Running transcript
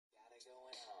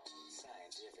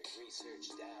research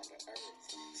down to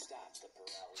earth. Stop the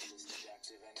paralysis,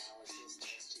 deductive analysis,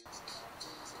 test tubes,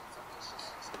 information.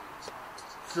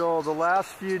 So the last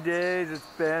few days it's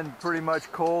been pretty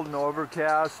much cold and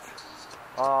overcast.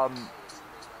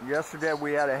 Yesterday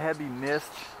we had a heavy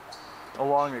mist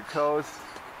along the coast.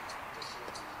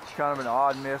 It's kind of an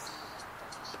odd mist.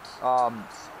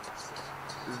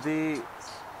 The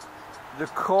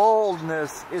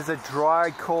coldness is a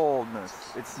dry coldness.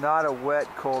 It's not a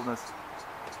wet coldness.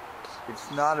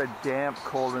 It's not a damp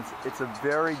coldness. It's a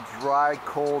very dry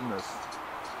coldness.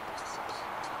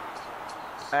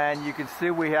 And you can see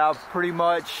we have pretty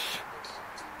much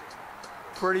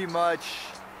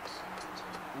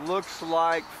looks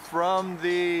like from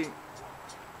the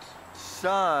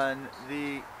sun,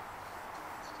 the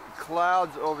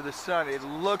clouds over the sun, it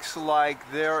looks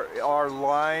like there are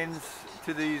lines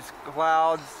to these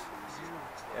clouds,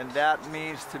 and that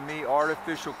means to me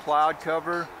artificial cloud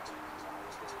cover.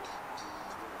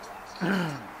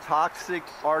 Toxic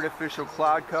artificial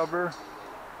cloud cover.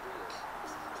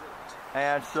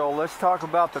 And so let's talk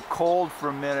about the cold for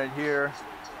a minute here.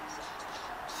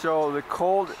 So the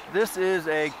cold, this is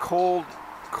a cold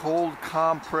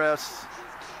compress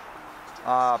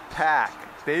pack.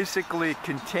 Basically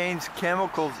contains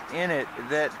chemicals in it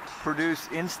that produce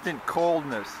instant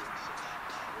coldness.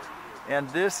 And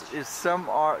this is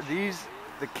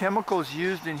the chemicals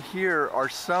used in here are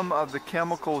some of the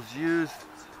chemicals used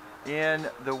in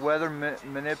the weather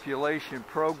manipulation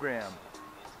program.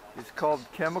 It's called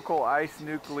chemical ice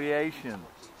nucleation.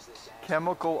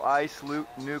 Chemical ice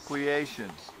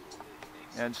nucleation.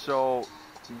 And so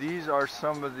these are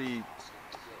some of the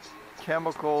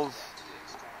chemicals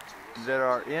that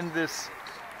are in this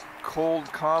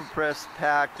cold compress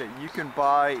pack that you can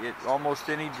buy at almost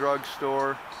any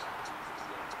drugstore.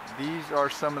 These are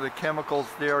some of the chemicals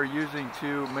they are using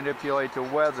to manipulate the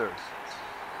weather.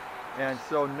 And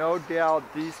so no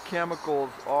doubt these chemicals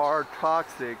are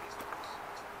toxic.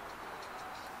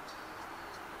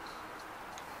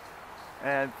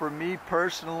 And for me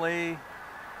personally,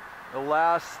 the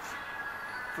last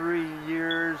 3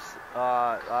 years,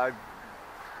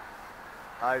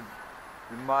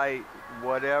 my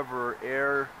whatever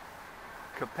air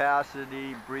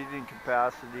capacity, breathing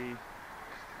capacity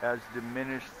has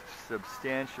diminished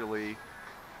substantially.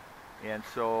 And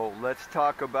so let's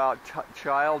talk about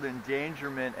child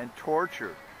endangerment and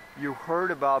torture. You heard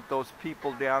about those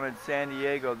people down in San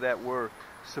Diego that were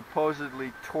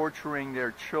supposedly torturing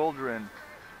their children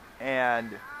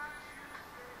and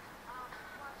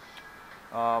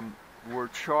were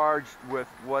charged with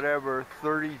whatever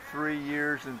 33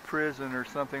 years in prison or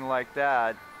something like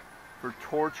that for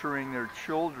torturing their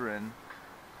children,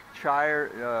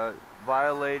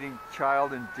 violating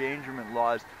child endangerment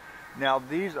laws. Now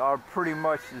these are pretty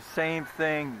much the same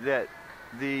thing that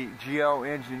the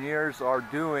geoengineers are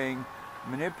doing,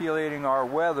 manipulating our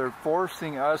weather,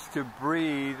 forcing us to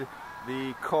breathe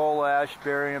the coal ash,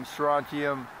 barium,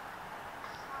 strontium,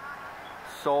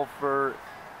 sulfur,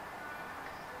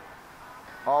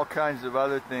 all kinds of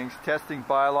other things, testing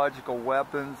biological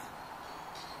weapons.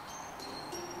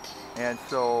 And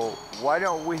so why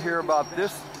don't we hear about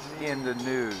this in the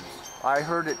news? I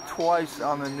heard it twice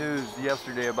on the news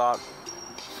yesterday about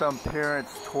some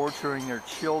parents torturing their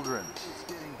children.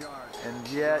 And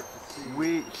yet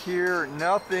we hear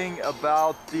nothing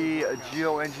about the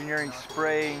geoengineering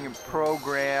spraying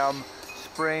program,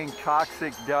 spraying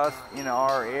toxic dust in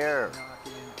our air.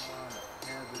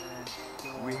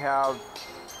 We have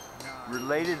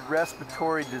related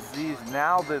respiratory disease,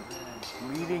 now the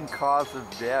leading cause of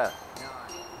death.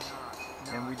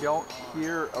 And we don't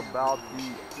hear about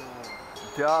the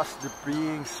dust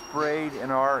being sprayed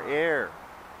in our air,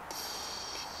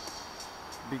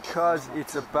 because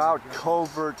it's about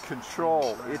covert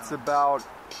control. It's about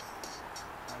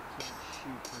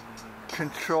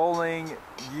controlling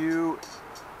you,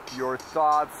 your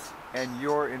thoughts, and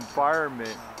your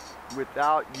environment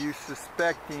without you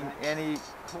suspecting any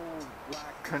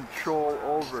control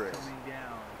over it.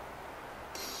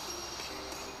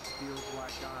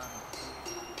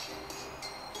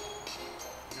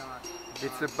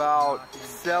 It's about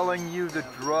selling you the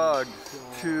drugs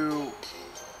to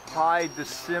hide the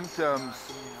symptoms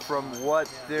from what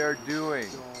they're doing,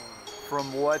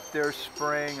 from what they're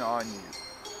spraying on you,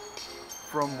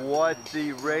 from what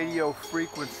the radio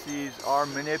frequencies are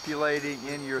manipulating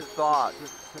in your thoughts.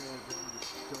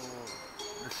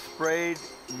 The sprayed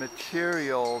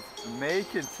materials may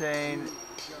contain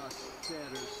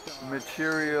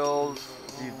materials,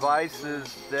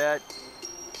 devices that,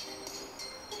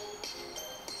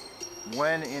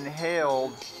 when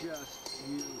inhaled,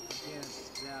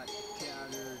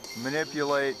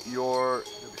 manipulate your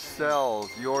cells,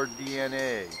 your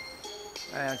DNA.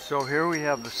 And so here we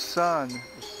have the sun.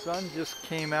 The sun just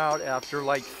came out after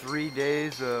like 3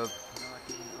 days of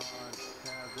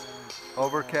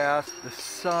overcast. The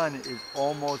sun is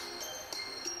almost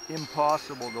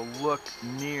impossible to look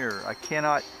near. I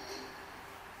can't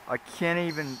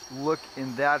even look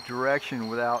in that direction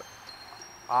without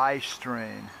eye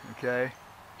strain, okay?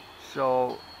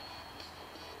 So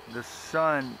the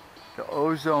sun, the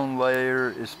ozone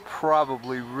layer is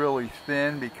probably really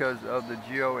thin because of the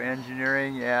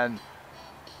geoengineering and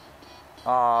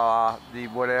the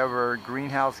whatever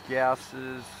greenhouse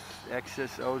gases,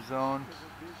 excess ozone.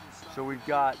 So we've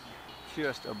got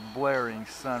just a blaring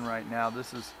sun right now.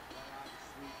 This is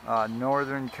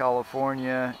Northern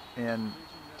California, and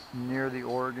near the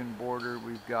Oregon border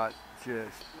we've got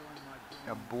just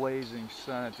a blazing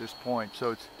sun at this point.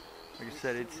 So it's, like I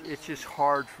said, it's just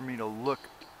hard for me to look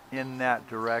in that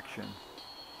direction.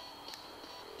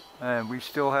 And we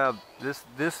still have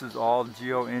this is all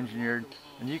geoengineered,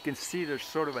 and you can see there's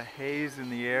sort of a haze in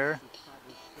the air.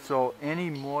 So any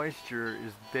moisture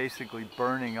is basically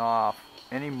burning off.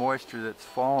 Any moisture that's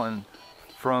fallen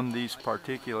from these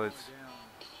particulates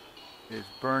is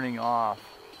burning off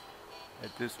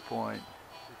at this point.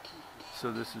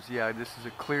 So this is, yeah, this is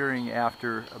a clearing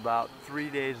after about 3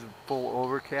 days of full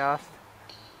overcast.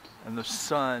 And the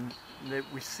sun,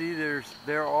 we see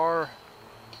there are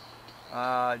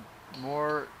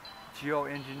more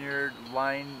geoengineered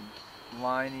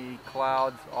liney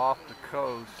clouds off the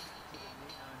coast,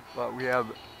 but we have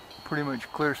pretty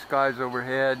much clear skies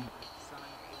overhead.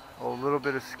 A little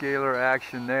bit of scalar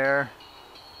action there.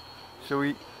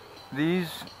 So these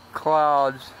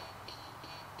clouds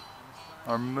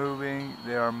are moving.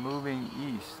 They are moving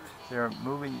east. They are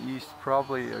moving east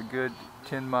probably a good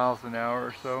 10 miles an hour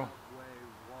or so.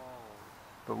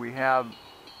 But we have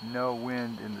no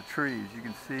wind in the trees. You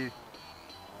can see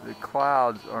the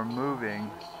clouds are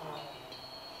moving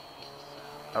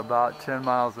about 10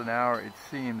 miles an hour, it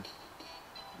seems.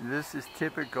 This is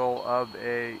typical of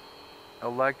a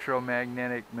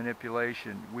electromagnetic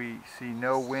manipulation. We see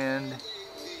no wind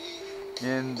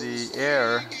in the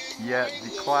air, yet the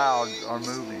clouds are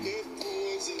moving.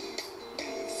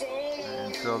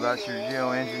 And so that's your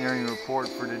geoengineering report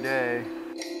for today.